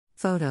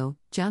Photo,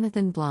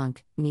 Jonathan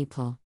Blanc,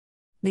 NEPL.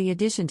 The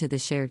addition to the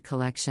shared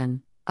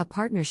collection, a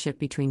partnership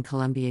between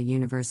Columbia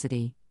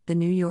University, the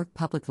New York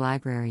Public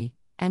Library,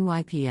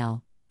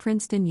 NYPL,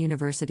 Princeton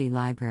University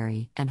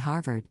Library, and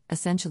Harvard,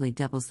 essentially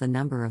doubles the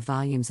number of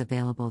volumes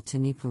available to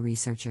NEPL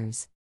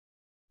researchers.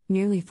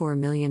 Nearly 4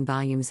 million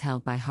volumes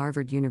held by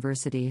Harvard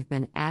University have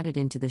been added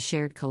into the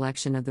shared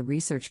collection of the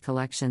Research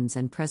Collections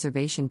and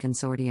Preservation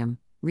Consortium,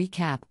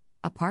 ReCap,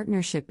 a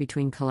partnership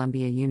between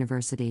Columbia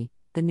University,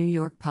 the New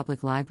York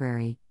Public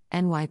Library,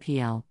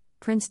 NYPL,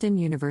 Princeton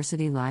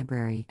University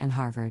Library, and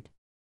Harvard.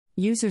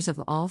 Users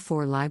of all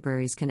 4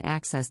 libraries can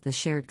access the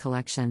shared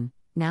collection,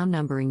 now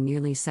numbering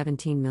nearly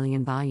 17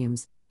 million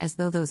volumes, as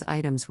though those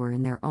items were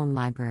in their own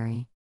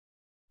library.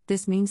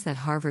 This means that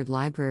Harvard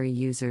Library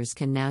users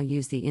can now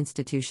use the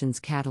institution's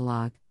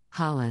catalog,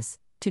 HALIS,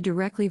 to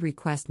directly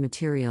request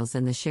materials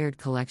in the shared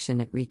collection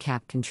at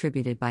ReCap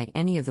contributed by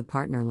any of the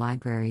partner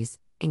libraries,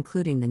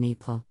 including the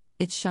NEPL,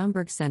 its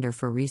Schomburg Center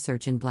for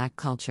Research in Black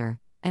Culture,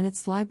 and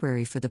its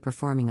Library for the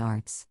Performing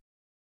Arts.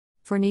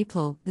 For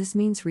NEPL, this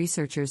means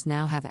researchers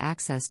now have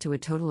access to a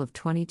total of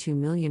 22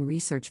 million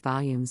research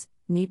volumes,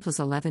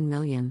 NEPL's 11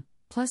 million,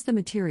 plus the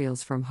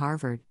materials from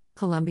Harvard,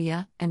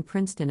 Columbia, and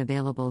Princeton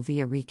available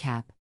via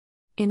ReCap.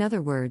 In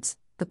other words,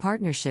 the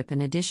partnership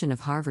and addition of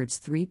Harvard's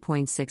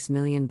 3.6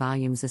 million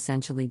volumes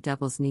essentially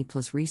doubles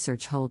NEPL's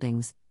research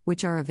holdings,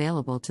 which are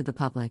available to the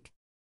public.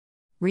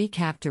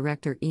 ReCap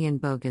director Ian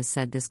Bogas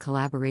said this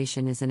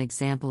collaboration is an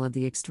example of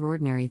the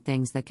extraordinary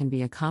things that can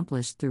be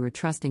accomplished through a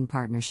trusting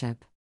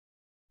partnership.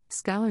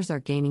 Scholars are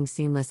gaining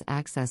seamless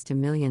access to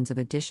millions of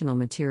additional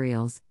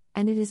materials,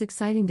 and it is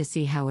exciting to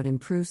see how it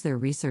improves their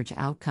research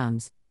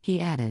outcomes, he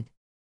added.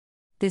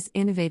 This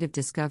innovative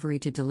discovery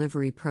to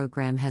delivery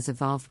program has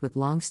evolved with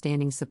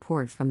long-standing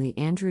support from the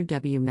Andrew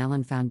W.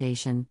 Mellon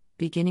Foundation,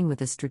 beginning with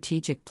a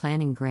strategic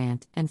planning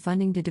grant and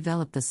funding to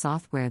develop the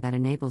software that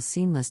enables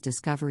seamless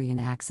discovery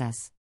and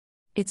access.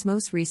 Its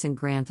most recent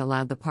grant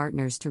allowed the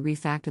partners to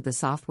refactor the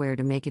software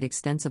to make it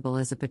extensible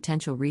as a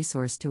potential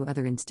resource to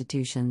other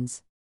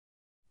institutions.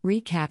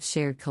 ReCap's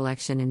shared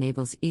collection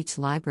enables each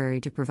library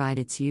to provide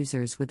its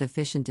users with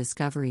efficient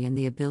discovery and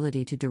the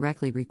ability to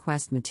directly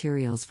request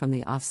materials from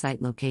the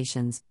off-site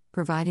locations,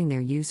 providing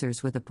their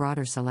users with a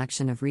broader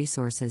selection of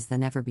resources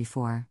than ever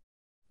before.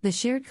 The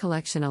shared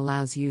collection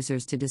allows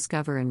users to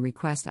discover and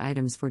request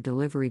items for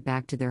delivery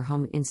back to their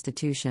home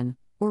institution,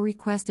 or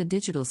request a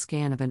digital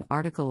scan of an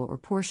article or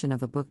portion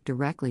of a book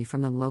directly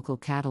from the local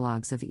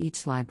catalogs of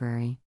each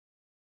library.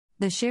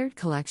 The shared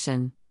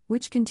collection,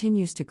 which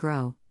continues to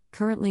grow,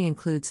 currently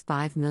includes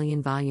 5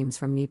 million volumes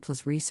from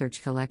NEPL's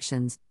research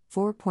collections,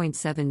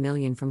 4.7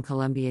 million from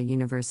Columbia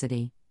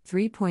University,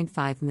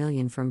 3.5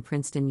 million from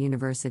Princeton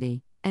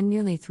University, and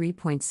nearly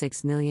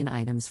 3.6 million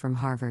items from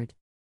Harvard.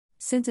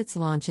 Since its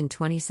launch in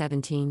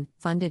 2017,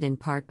 funded in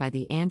part by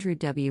the Andrew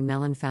W.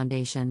 Mellon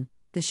Foundation,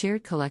 the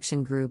shared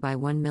collection grew by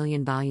 1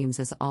 million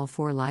volumes as all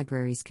 4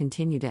 libraries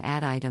continue to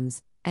add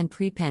items, and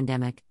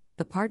pre-pandemic,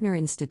 the partner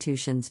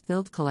institutions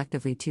filled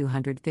collectively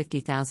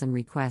 250,000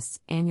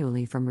 requests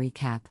annually from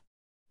ReCap.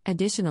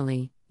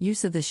 Additionally,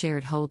 use of the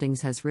shared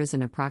holdings has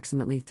risen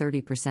approximately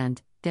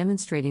 30%,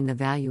 demonstrating the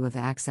value of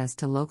access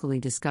to locally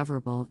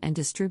discoverable and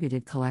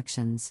distributed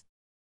collections.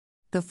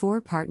 The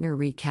 4 partner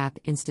ReCap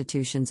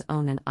institutions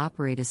own and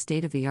operate a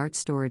state-of-the-art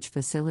storage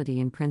facility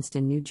in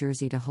Princeton, New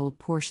Jersey to hold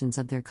portions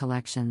of their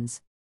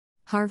collections.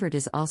 Harvard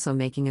is also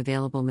making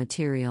available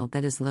material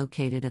that is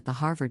located at the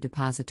Harvard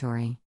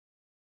Depository.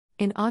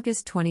 In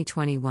August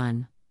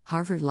 2021,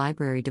 Harvard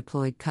Library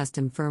deployed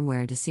custom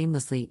firmware to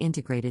seamlessly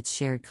integrate its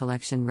shared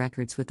collection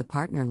records with the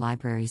partner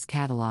libraries'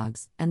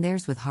 catalogs, and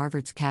theirs with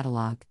Harvard's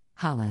catalog,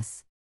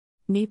 HALIS.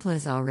 NEPL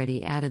has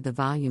already added the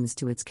volumes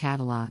to its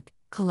catalog.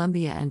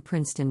 Columbia and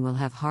Princeton will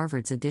have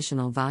Harvard's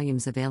additional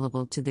volumes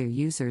available to their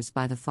users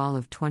by the fall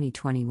of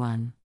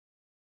 2021.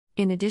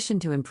 In addition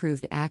to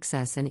improved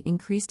access and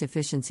increased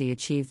efficiency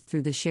achieved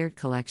through the shared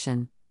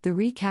collection, the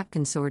ReCap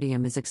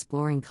Consortium is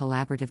exploring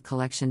collaborative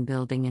collection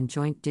building and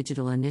joint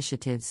digital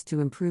initiatives to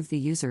improve the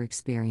user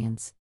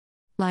experience.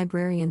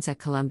 Librarians at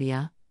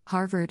Columbia,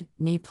 Harvard,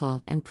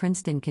 NEPL, and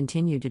Princeton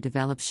continue to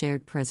develop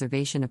shared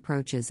preservation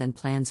approaches and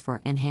plans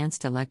for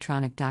enhanced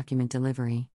electronic document delivery.